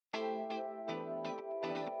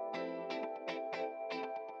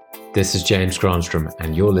This is James Granstrom,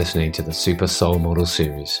 and you're listening to the Super Soul Model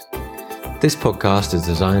series. This podcast is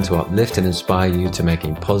designed to uplift and inspire you to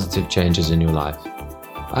making positive changes in your life.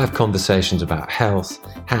 I have conversations about health,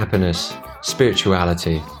 happiness,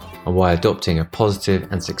 spirituality, and why adopting a positive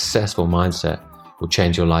and successful mindset will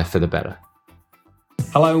change your life for the better.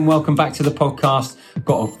 Hello and welcome back to the podcast. I've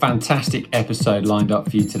got a fantastic episode lined up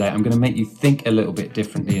for you today. I'm going to make you think a little bit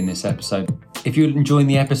differently in this episode. If you're enjoying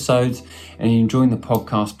the episodes and you're enjoying the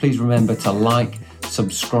podcast, please remember to like,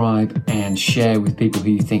 subscribe and share with people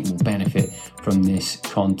who you think will benefit from this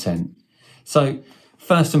content. So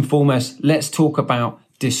first and foremost, let's talk about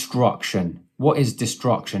destruction. What is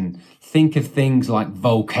destruction? Think of things like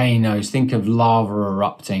volcanoes, think of lava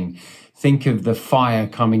erupting, think of the fire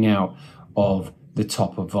coming out of the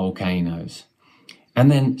top of volcanoes. And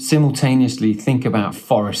then simultaneously think about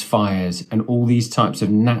forest fires and all these types of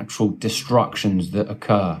natural destructions that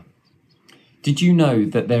occur. Did you know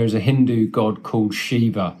that there is a Hindu god called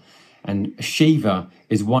Shiva? And Shiva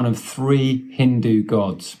is one of three Hindu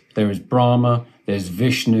gods. There is Brahma, there's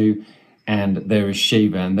Vishnu, and there is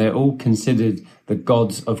Shiva. And they're all considered the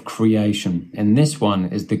gods of creation. And this one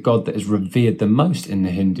is the god that is revered the most in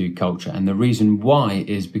the Hindu culture. And the reason why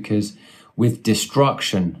is because with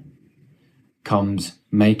destruction comes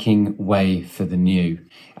making way for the new.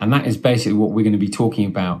 And that is basically what we're going to be talking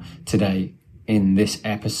about today in this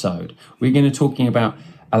episode. We're going to be talking about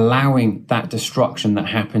allowing that destruction that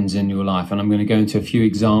happens in your life. And I'm going to go into a few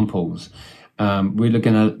examples. We're going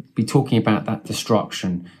to be talking about that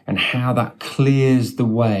destruction and how that clears the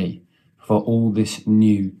way for all this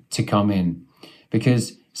new to come in.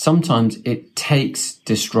 Because sometimes it takes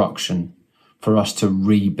destruction for us to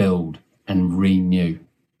rebuild and renew.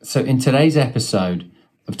 So in today's episode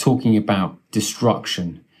of talking about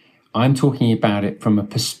destruction, I'm talking about it from a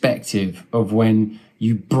perspective of when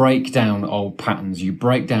you break down old patterns, you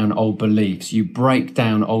break down old beliefs, you break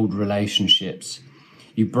down old relationships,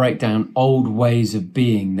 you break down old ways of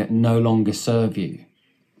being that no longer serve you.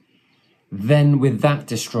 Then with that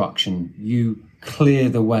destruction, you clear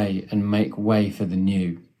the way and make way for the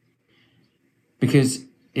new. Because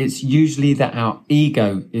it's usually that our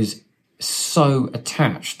ego is so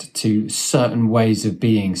attached to certain ways of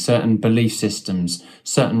being, certain belief systems,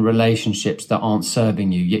 certain relationships that aren't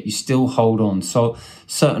serving you, yet you still hold on. So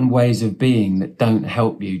certain ways of being that don't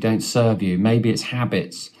help you, don't serve you. Maybe it's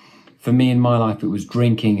habits. For me in my life, it was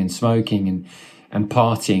drinking and smoking and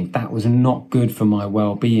partying. That was not good for my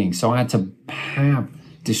well-being. So I had to have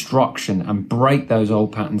destruction and break those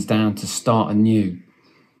old patterns down to start anew.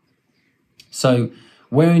 So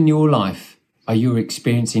where in your life are you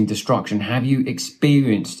experiencing destruction? Have you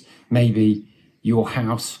experienced maybe your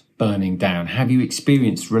house burning down? Have you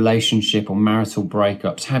experienced relationship or marital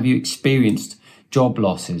breakups? Have you experienced job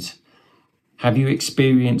losses? Have you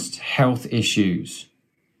experienced health issues?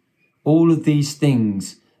 All of these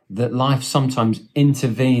things that life sometimes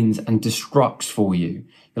intervenes and destructs for you.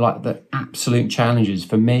 You're like the absolute challenges.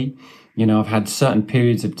 For me, I've had certain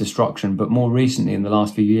periods of destruction, but more recently in the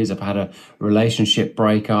last few years, I've had a relationship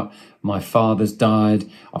breakup. My father's died.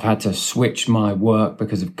 I've had to switch my work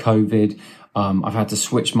because of COVID. I've had to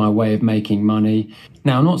switch my way of making money.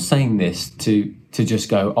 Now, I'm not saying this to just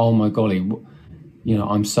go, oh my golly,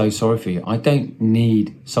 I'm so sorry for you. I don't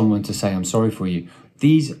need someone to say I'm sorry for you.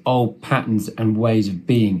 These old patterns and ways of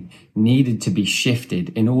being needed to be shifted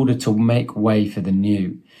in order to make way for the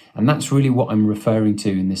new. And that's really what I'm referring to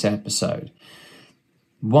in this episode.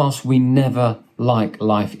 Whilst we never like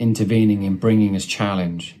life intervening and bringing us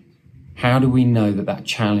challenge, how do we know that that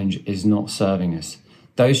challenge is not serving us?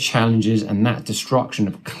 Those challenges and that destruction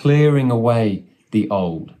of clearing away the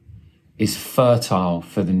old is fertile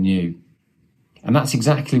for the new. And that's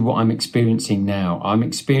exactly what I'm experiencing now. I'm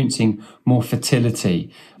experiencing more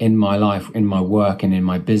fertility in my life, in my work and in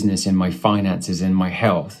my business, in my finances, in my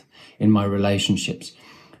health, in my relationships.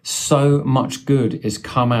 So much good has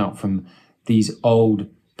come out from these old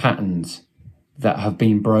patterns that have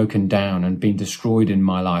been broken down and been destroyed in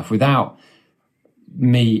my life without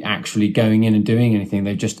me actually going in and doing anything.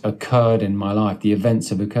 They've just occurred in my life. The events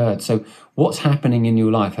have occurred. So what's happening in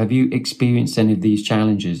your life? Have you experienced any of these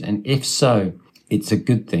challenges? And if so, it's a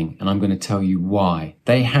good thing. And I'm going to tell you why.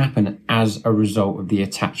 They happen as a result of the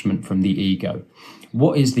attachment from the ego.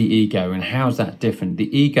 What is the ego and how is that different?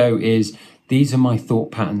 The ego is, these are my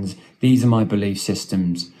thought patterns. These are my belief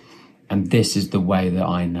systems. And this is the way that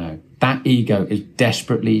I know. That ego is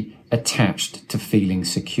desperately attached to feeling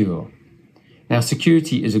secure. Now,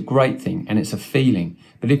 security is a great thing and it's a feeling,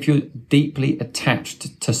 but if you're deeply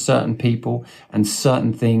attached to certain people and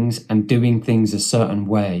certain things and doing things a certain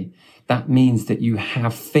way, that means that you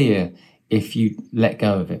have fear if you let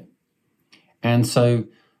go of it. And so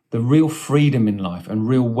the real freedom in life and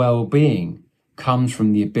real well-being comes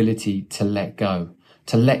from the ability to let go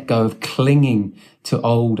of clinging to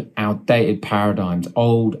old, outdated paradigms,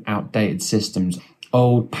 old, outdated systems,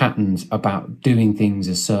 old patterns about doing things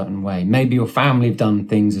a certain way. Maybe your family have done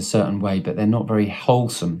things a certain way, but they're not very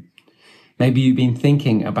wholesome. Maybe you've been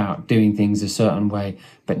thinking about doing things a certain way,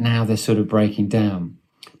 but now they're sort of breaking down.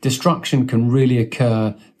 Destruction can really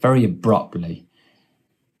occur very abruptly.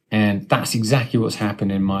 And that's exactly what's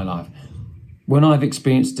happened in my life. When I've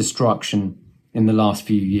experienced destruction in the last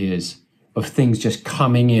few years, of things just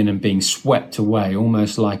coming in and being swept away,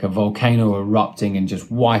 almost like a volcano erupting and just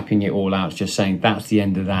wiping it all out, just saying that's the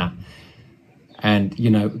end of that. And,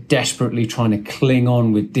 desperately trying to cling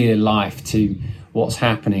on with dear life to what's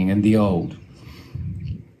happening and the old.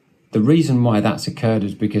 The reason why that's occurred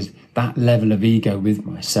is because that level of ego with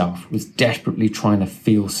myself was desperately trying to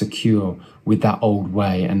feel secure with that old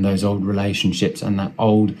way and those old relationships and that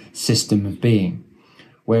old system of being.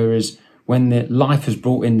 Whereas when the life has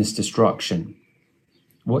brought in this destruction,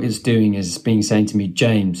 what it's doing is it's saying to me,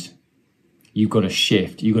 James, you've got to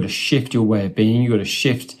shift. You've got to shift your way of being. You've got to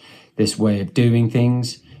shift this way of doing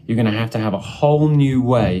things. You're going to have a whole new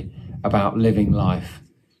way about living life.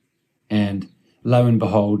 And lo and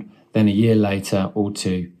behold, then a year later or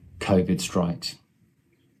two, COVID strikes.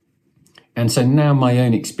 And so now my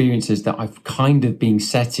own experience is that I've kind of been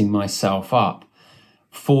setting myself up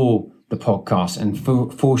for the podcast and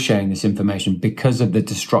for sharing this information because of the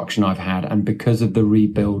destruction I've had and because of the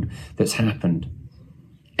rebuild that's happened.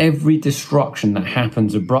 Every destruction that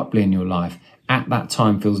happens abruptly in your life at that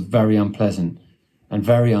time feels very unpleasant and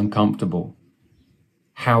very uncomfortable.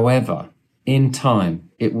 However, in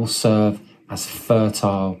time, it will serve as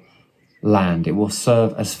fertile land. It will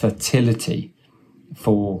serve as fertility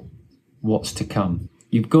for what's to come.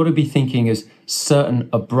 You've got to be thinking as certain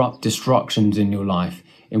abrupt destructions in your life,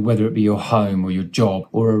 in whether it be your home or your job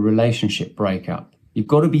or a relationship breakup. You've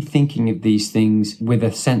got to be thinking of these things with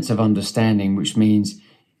a sense of understanding, which means,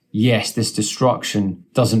 yes, this destruction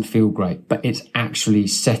doesn't feel great, but it's actually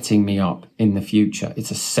setting me up in the future.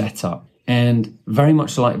 It's a setup. And very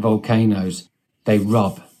much like volcanoes, they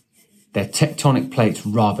rub. Their tectonic plates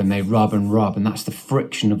rub and they rub and rub, and that's the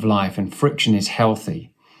friction of life, and friction is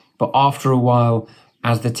healthy. But after a while,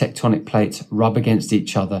 as the tectonic plates rub against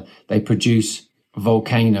each other, they produce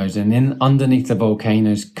volcanoes, and then underneath the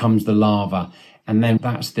volcanoes comes the lava, and then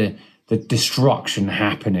that's the destruction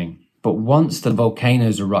happening. But once the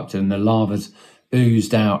volcanoes erupted and the lava's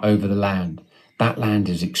oozed out over the land, that land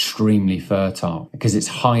is extremely fertile because it's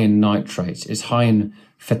high in nitrates, it's high in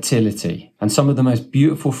fertility, and some of the most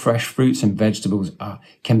beautiful fresh fruits and vegetables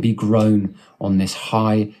can be grown on this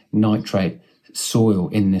high nitrate soil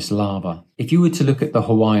in this lava. If you were to look at the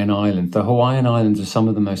Hawaiian Islands are some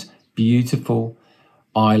of the most beautiful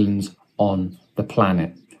islands on the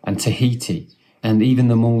planet, and Tahiti and even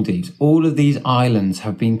the Maldives. All of these islands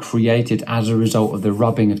have been created as a result of the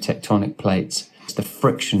rubbing of tectonic plates. It's the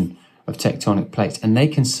friction of tectonic plates, and they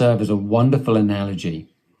can serve as a wonderful analogy.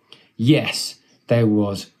 Yes, there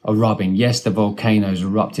was a rubbing. Yes, the volcanoes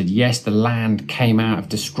erupted. Yes, the land came out of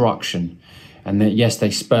destruction, and yes,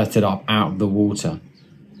 they spurted up out of the water.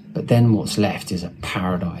 But then what's left is a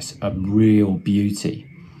paradise, a real beauty,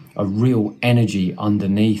 a real energy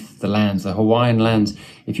underneath the lands. The Hawaiian lands,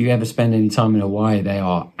 if you ever spend any time in Hawaii, they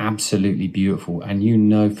are absolutely beautiful. And you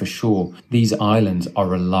know for sure these islands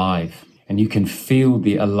are alive. And you can feel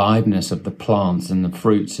the aliveness of the plants and the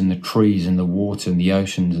fruits and the trees and the water and the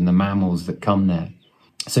oceans and the mammals that come there.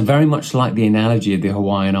 So very much like the analogy of the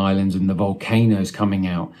Hawaiian Islands and the volcanoes coming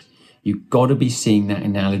out, you've got to be seeing that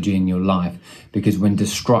analogy in your life, because when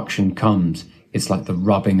destruction comes, it's like the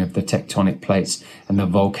rubbing of the tectonic plates and the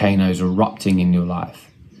volcanoes erupting in your life.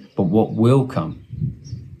 But what will come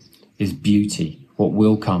is beauty. What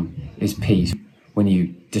will come is peace when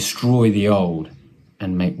you destroy the old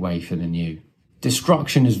and make way for the new.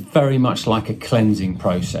 Destruction is very much like a cleansing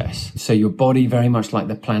process. So your body, very much like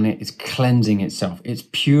the planet, is cleansing itself. It's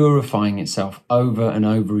purifying itself over and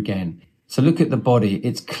over again. So look at the body.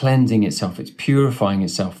 It's cleansing itself. It's purifying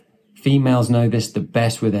itself. Females know this the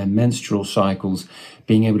best with their menstrual cycles,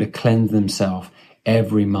 being able to cleanse themselves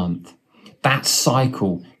every month. That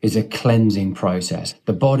cycle is a cleansing process.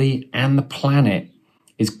 The body and the planet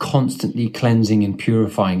is constantly cleansing and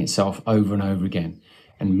purifying itself over and over again.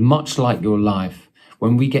 And much like your life,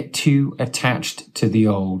 when we get too attached to the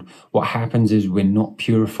old, what happens is we're not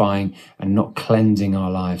purifying and not cleansing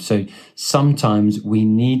our life. So sometimes we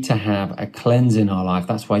need to have a cleanse in our life.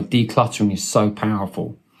 That's why decluttering is so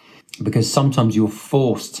powerful, because sometimes you're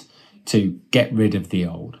forced to get rid of the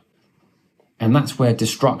old. And that's where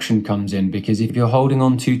destruction comes in, because if you're holding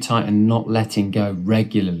on too tight and not letting go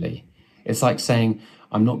regularly, it's like saying,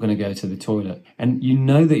 I'm not going to go to the toilet. And you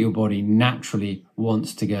know that your body naturally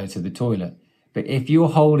wants to go to the toilet. But if you're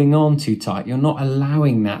holding on too tight, you're not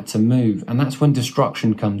allowing that to move. And that's when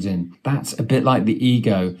destruction comes in. That's a bit like the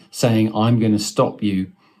ego saying, I'm going to stop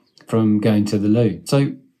you from going to the loo.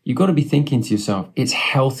 So you've got to be thinking to yourself, it's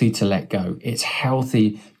healthy to let go. It's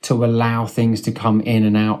healthy to allow things to come in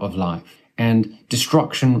and out of life. And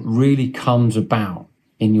destruction really comes about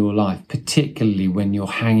in your life, particularly when you're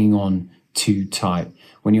hanging on too tight,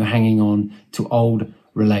 when you're hanging on to old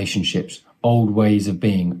relationships, old ways of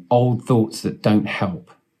being, old thoughts that don't help,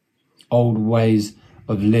 old ways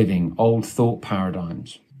of living, old thought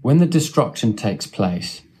paradigms. When the destruction takes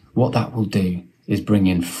place, what that will do is bring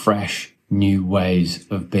in fresh, new ways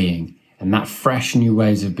of being. And that fresh, new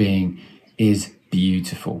ways of being is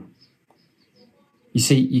beautiful. You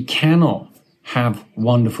see, you cannot have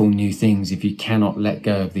wonderful new things if you cannot let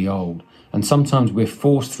go of the old. And sometimes we're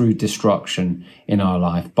forced through destruction in our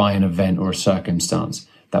life by an event or a circumstance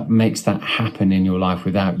that makes that happen in your life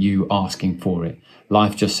without you asking for it.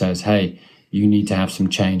 Life just says, hey, you need to have some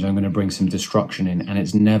change. I'm going to bring some destruction in. And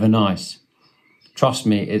it's never nice. Trust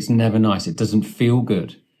me, it's never nice. It doesn't feel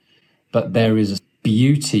good. But there is a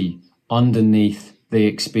beauty underneath the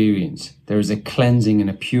experience. There is a cleansing and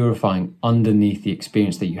a purifying underneath the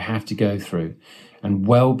experience that you have to go through. And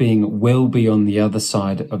well-being will be on the other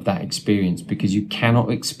side of that experience, because you cannot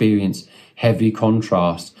experience heavy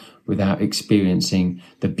contrast without experiencing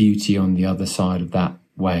the beauty on the other side of that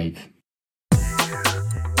wave.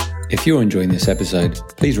 If you're enjoying this episode,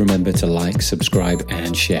 please remember to like, subscribe,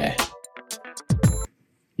 and share.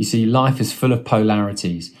 You see, life is full of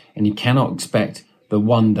polarities, and you cannot expect the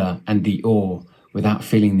wonder and the awe without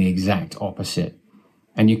feeling the exact opposite.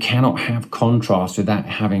 And you cannot have contrast without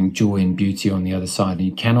having joy and beauty on the other side. And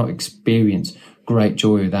you cannot experience great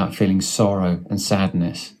joy without feeling sorrow and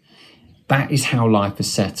sadness. That is how life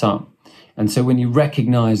is set up. And so when you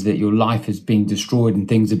recognize that your life is being destroyed and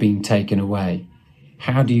things are being taken away,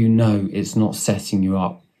 how do you know it's not setting you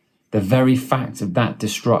up? The very fact of that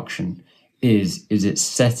destruction is it's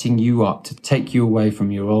setting you up to take you away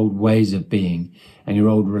from your old ways of being and your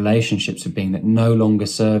old relationships of being that no longer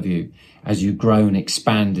serve you as you grow and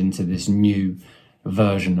expand into this new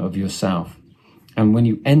version of yourself. And when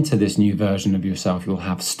you enter this new version of yourself, you'll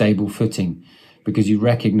have stable footing, because you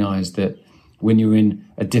recognize that when you're in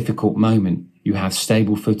a difficult moment, you have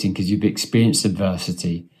stable footing because you've experienced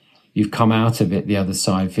adversity. You've come out of it the other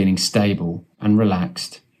side feeling stable and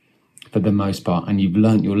relaxed for the most part, and you've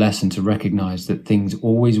learnt your lesson to recognize that things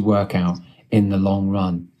always work out in the long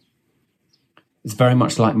run. It's very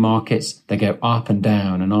much like markets. They go up and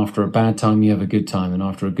down, and after a bad time, you have a good time, and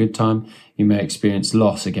after a good time, you may experience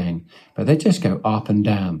loss again, but they just go up and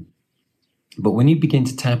down. But when you begin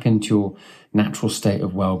to tap into your natural state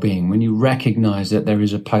of well-being, when you recognize that there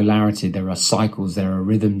is a polarity, there are cycles, there are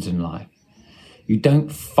rhythms in life, you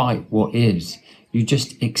don't fight what is. You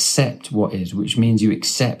just accept what is, which means you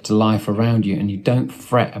accept life around you, and you don't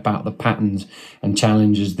fret about the patterns and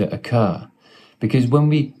challenges that occur. Because when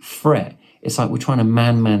we fret, it's like we're trying to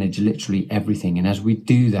manage literally everything. And as we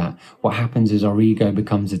do that, what happens is our ego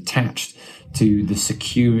becomes attached to the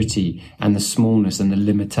security and the smallness and the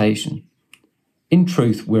limitation. In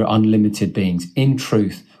truth, we're unlimited beings. In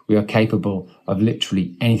truth, we are capable of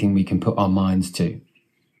literally anything we can put our minds to.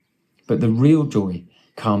 But the real joy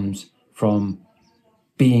comes from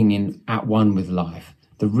being at one with life.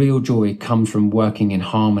 The real joy comes from working in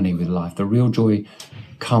harmony with life. The real joy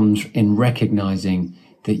comes in recognizing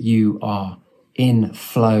that you are in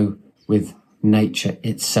flow with nature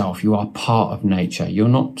itself. You are part of nature. You're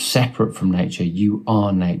not separate from nature. You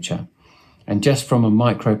are nature. And just from a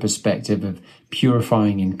micro perspective of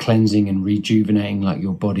purifying and cleansing and rejuvenating like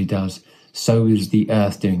your body does, so is the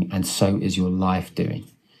earth doing, and so is your life doing.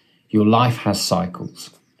 Your life has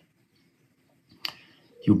cycles.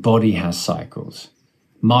 Your body has cycles.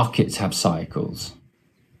 Markets have cycles.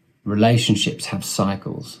 Relationships have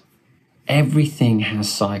cycles. Everything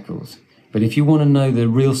has cycles. But if you want to know the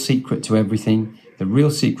real secret to everything, the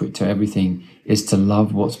real secret to everything is to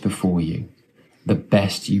love what's before you the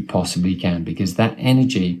best you possibly can, because that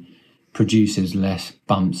energy produces less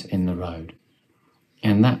bumps in the road.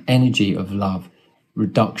 And that energy of love,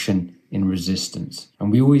 reduction in resistance.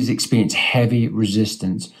 And we always experience heavy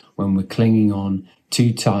resistance when we're clinging on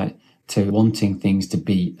too tight to wanting things to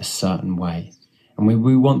be a certain way. And when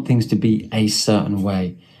we want things to be a certain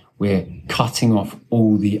way, we're cutting off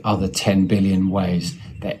all the other 10 billion ways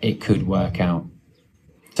that it could work out.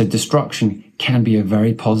 So destruction can be a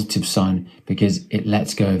very positive sign because it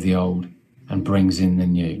lets go of the old and brings in the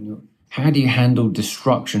new? How do you handle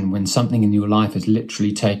destruction when something in your life is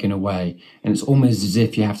literally taken away and it's almost as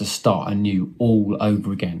if you have to start anew all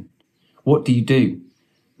over again? What do you do?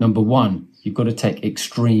 Number one, you've got to take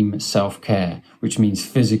extreme self-care, which means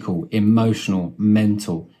physical, emotional,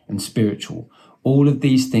 mental, and spiritual. All of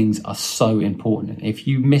these things are so important. And if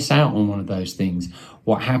you miss out on one of those things,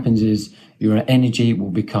 what happens is your energy will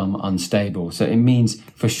become unstable. So it means,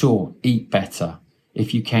 for sure, eat better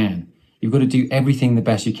if you can. You've got to do everything the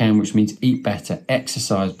best you can, which means eat better,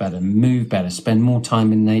 exercise better, move better, spend more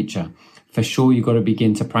time in nature. For sure, you've got to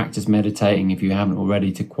begin to practice meditating if you haven't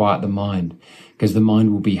already, to quiet the mind, because the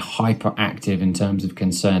mind will be hyperactive in terms of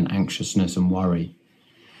concern, anxiousness, and worry.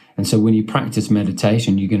 And so when you practice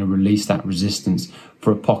meditation, you're going to release that resistance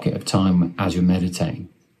for a pocket of time as you're meditating.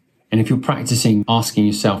 And if you're practicing asking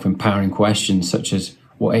yourself empowering questions such as,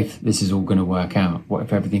 what if this is all going to work out? What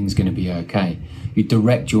if everything's going to be okay? You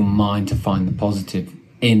direct your mind to find the positive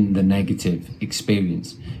in the negative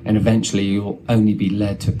experience, and eventually you'll only be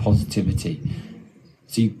led to positivity.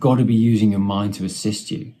 So you've got to be using your mind to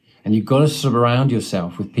assist you, and you've got to surround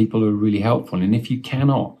yourself with people who are really helpful. And if you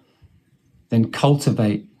cannot, then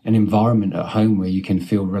cultivate an environment at home where you can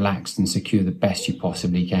feel relaxed and secure the best you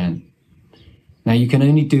possibly can. Now, you can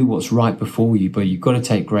only do what's right before you, but you've got to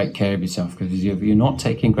take great care of yourself, because if you're not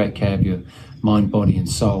taking great care of your mind, body, and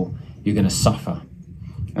soul, you're going to suffer.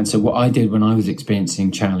 And so what I did when I was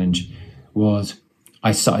experiencing challenge was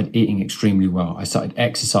I started eating extremely well. I started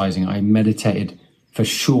exercising. I meditated for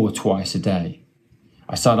sure twice a day.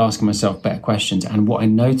 I started asking myself better questions. And what I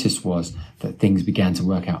noticed was that things began to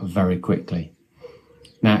work out very quickly.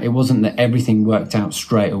 Now, it wasn't that everything worked out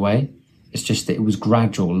straight away. It's just that it was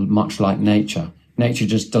gradual, much like nature. Nature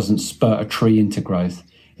just doesn't spurt a tree into growth.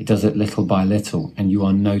 It does it little by little, and you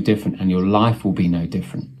are no different, and your life will be no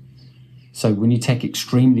different. So when you take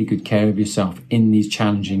extremely good care of yourself in these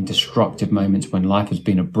challenging, destructive moments when life has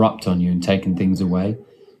been abrupt on you and taken things away,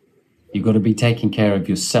 you've got to be taking care of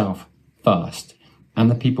yourself first, and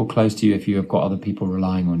the people close to you if you have got other people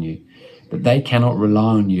relying on you. But they cannot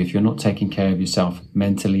rely on you if you're not taking care of yourself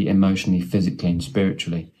mentally, emotionally, physically, and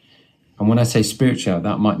spiritually. And when I say spiritual,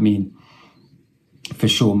 that might mean for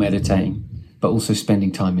sure meditating, but also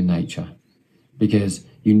spending time in nature, because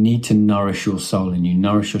you need to nourish your soul, and you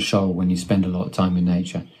nourish your soul when you spend a lot of time in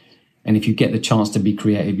nature. And if you get the chance to be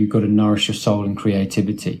creative, you've got to nourish your soul in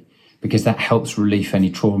creativity, because that helps relieve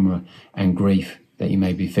any trauma and grief that you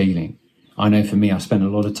may be feeling. I know for me, I spent a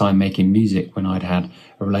lot of time making music when I'd had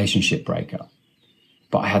a relationship breakup,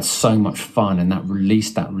 but I had so much fun, and that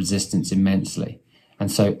released that resistance immensely.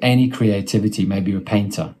 And so any creativity, maybe you're a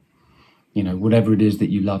painter, whatever it is that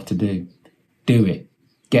you love to do it.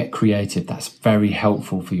 Get creative. That's very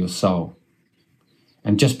helpful for your soul.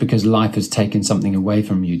 And just because life has taken something away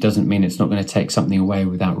from you doesn't mean it's not going to take something away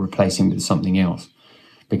without replacing it with something else,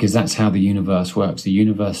 because that's how the universe works. The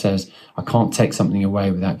universe says, I can't take something away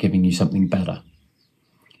without giving you something better.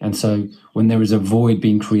 And so when there is a void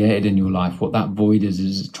being created in your life, what that void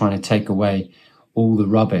is trying to take away all the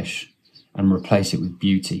rubbish and replace it with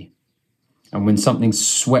beauty. And when something's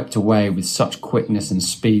swept away with such quickness and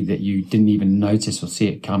speed that you didn't even notice or see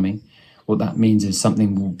it coming, what that means is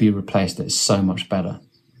something will be replaced that is so much better.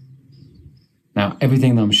 Now,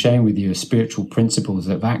 everything that I'm sharing with you are spiritual principles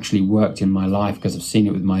that have actually worked in my life because I've seen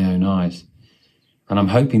it with my own eyes. And I'm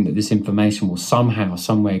hoping that this information will somehow,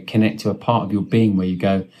 somewhere connect to a part of your being where you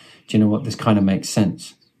go, do you know what, this kind of makes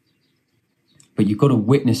sense. But you've got to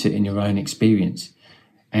witness it in your own experience.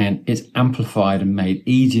 And it's amplified and made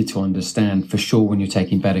easier to understand for sure when you're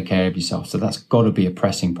taking better care of yourself. So that's got to be a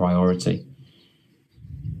pressing priority.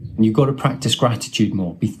 And you've got to practice gratitude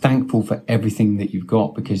more. Be thankful for everything that you've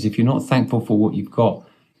got, because if you're not thankful for what you've got,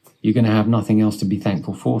 you're going to have nothing else to be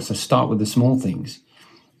thankful for. So start with the small things.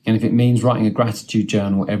 And if it means writing a gratitude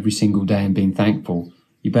journal every single day and being thankful,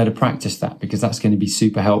 you better practice that, because that's going to be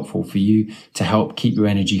super helpful for you to help keep your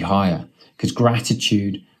energy higher, because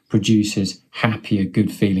gratitude produces happier,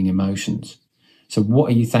 good feeling emotions. So what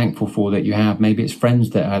are you thankful for that you have? Maybe it's friends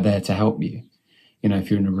that are there to help you.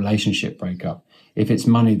 If you're in a relationship breakup, if it's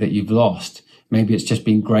money that you've lost, maybe it's just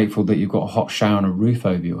being grateful that you've got a hot shower and a roof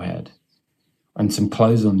over your head and some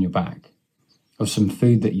clothes on your back, or some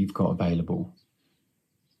food that you've got available.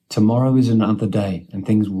 Tomorrow is another day and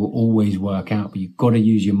things will always work out, but you've got to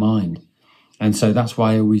use your mind. And so that's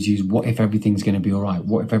why I always use, what if everything's going to be all right?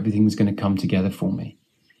 What if everything's going to come together for me?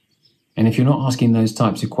 And if you're not asking those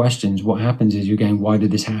types of questions, what happens is you're going, why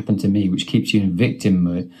did this happen to me? Which keeps you in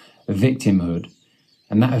victimhood.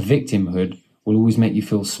 And that victimhood will always make you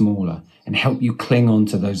feel smaller and help you cling on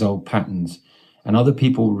to those old patterns And other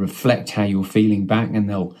people will reflect how you're feeling back, and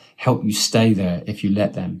they'll help you stay there if you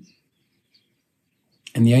let them.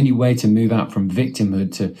 And the only way to move out from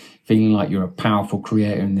victimhood to feeling like you're a powerful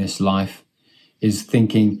creator in this life is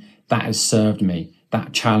thinking, that has served me,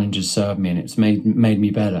 that challenge has served me, and it's made me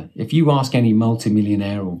better. If you ask any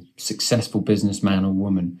multimillionaire or successful businessman or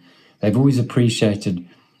woman, they've always appreciated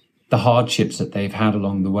the hardships that they've had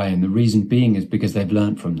along the way. And the reason being is because they've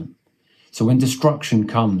learned from them. So when destruction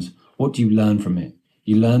comes, what do you learn from it?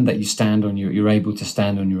 You learn that you're able to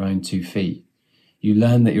stand on your own 2 feet. You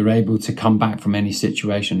learn that you're able to come back from any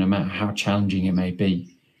situation, no matter how challenging it may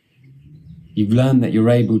be. You've learned that you're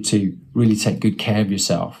able to really take good care of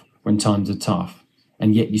yourself when times are tough,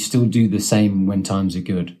 and yet you still do the same when times are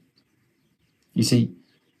good. You see,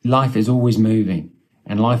 life is always moving,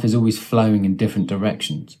 and life is always flowing in different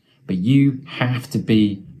directions, but you have to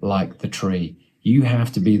be like the tree. You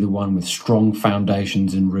have to be the one with strong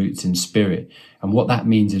foundations and roots in spirit. And what that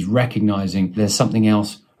means is recognizing there's something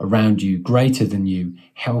else around you, greater than you,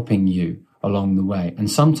 helping you along the way. And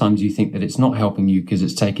sometimes you think that it's not helping you because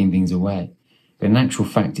it's taking things away. But in actual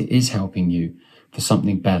fact, it is helping you for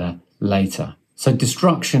something better later. So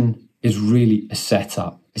destruction is really a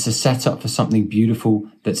setup. It's a setup for something beautiful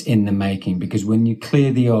that's in the making, because when you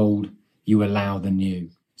clear the old, you allow the new.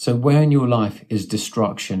 So where in your life is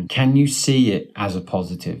destruction? Can you see it as a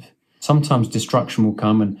positive? Sometimes destruction will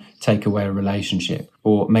come and take away a relationship,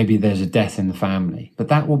 or maybe there's a death in the family, but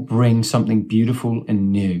that will bring something beautiful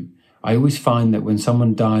and new. I always find that when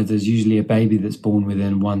someone dies, there's usually a baby that's born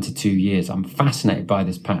within 1 to 2 years. I'm fascinated by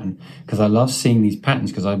this pattern because I love seeing these patterns,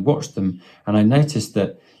 because I watched them and I noticed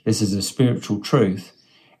that this is a spiritual truth.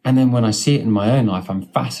 And then when I see it in my own life, I'm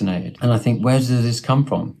fascinated. And I think, where does this come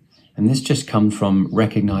from? And this just comes from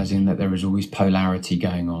recognizing that there is always polarity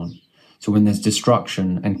going on. So when there's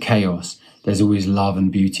destruction and chaos, there's always love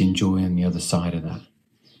and beauty and joy on the other side of that.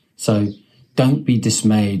 So don't be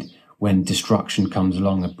dismayed when destruction comes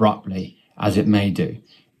along abruptly, as it may do.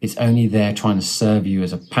 It's only there trying to serve you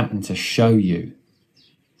as a pattern to show you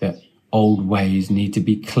that old ways need to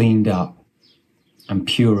be cleaned up and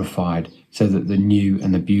purified so that the new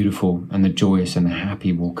and the beautiful and the joyous and the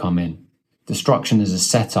happy will come in. Destruction is a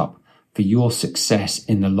setup for your success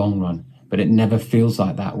in the long run, but it never feels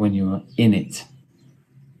like that when you're in it.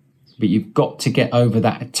 But you've got to get over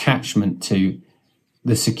that attachment to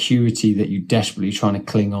the security that you're desperately trying to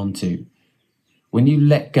cling on to. When you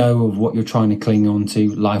let go of what you're trying to cling on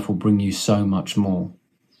to, life will bring you so much more.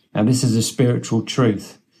 Now, this is a spiritual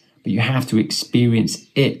truth, but you have to experience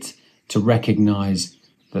it to recognize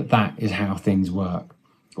that that is how things work.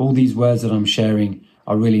 All these words that I'm sharing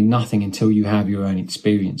are really nothing until you have your own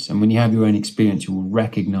experience. And when you have your own experience, you will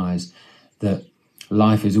recognize that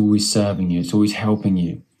life is always serving you. It's always helping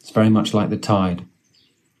you. It's very much like the tide.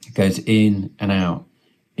 It goes in and out,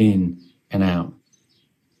 in and out.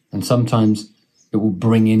 And sometimes it will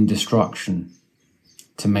bring in destruction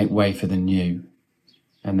to make way for the new,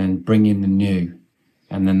 and then bring in the new,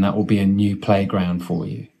 and then that will be a new playground for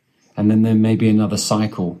you. And then there may be another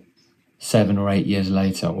cycle 7 or 8 years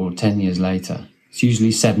later, or 10 years later. It's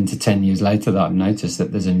usually 7 to 10 years later that I've noticed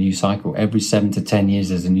that there's a new cycle. Every 7 to 10 years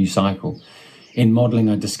there's a new cycle. In modeling,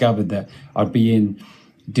 I discovered that I'd be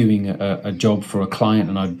doing a job for a client,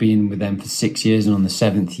 and I'd be in with them for 6 years, and on the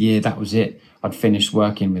 7th year, that was it. I'd finished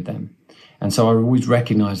working with them. And so I always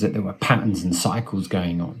recognized that there were patterns and cycles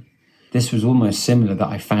going on. This was almost similar that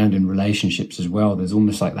I found in relationships as well. There's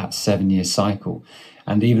almost like that 7-year cycle.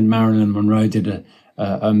 And even Marilyn Monroe did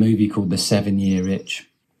a movie called The 7-Year Itch,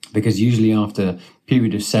 because usually after a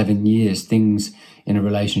period of 7 years, things in a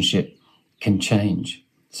relationship can change.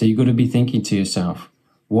 So you've got to be thinking to yourself,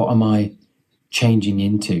 what am I changing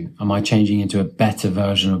into? Am I changing into a better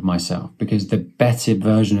version of myself? Because the better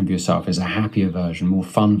version of yourself is a happier version, more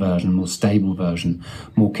fun version, more stable version,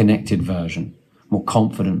 more connected version, more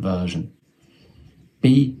confident version.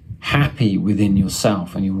 Be happy within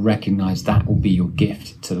yourself, and you'll recognize that will be your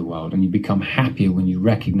gift to the world. And you become happier when you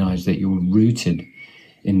recognize that you're rooted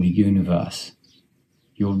in the universe.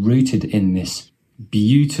 You're rooted in this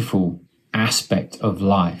beautiful aspect of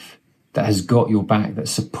life that has got your back, that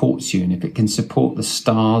supports you. And if it can support the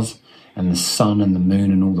stars and the sun and the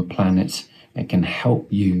moon and all the planets, it can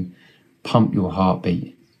help you pump your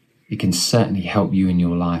heartbeat. It can certainly help you in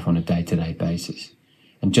your life on a day-to-day basis.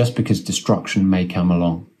 And just because destruction may come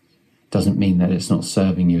along doesn't mean that it's not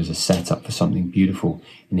serving you as a setup for something beautiful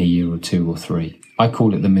in a year or 2 or 3. I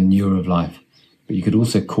call it the manure of life, but you could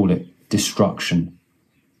also call it destruction.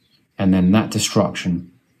 And then that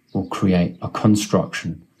destruction will create a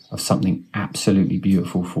construction of something absolutely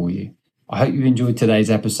beautiful for you. I hope you enjoyed today's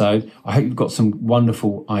episode. I hope you've got some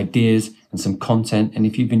wonderful ideas and some content. And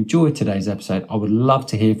if you've enjoyed today's episode, I would love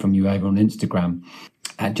to hear from you over on Instagram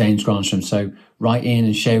at James Granstrom. So write in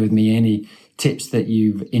and share with me any tips that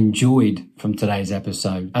you've enjoyed from today's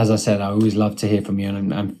episode. As I said, I always love to hear from you,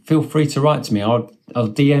 and feel free to write to me. I'll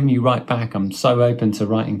DM you right back. I'm so open to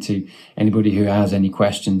writing to anybody who has any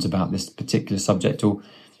questions about this particular subject, or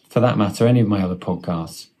for that matter, any of my other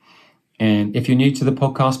podcasts. And if you're new to the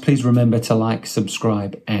podcast, please remember to like,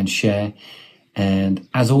 subscribe, and share. And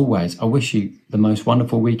as always, I wish you the most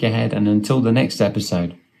wonderful week ahead. And until the next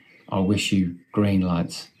episode, I wish you green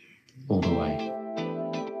lights all the way.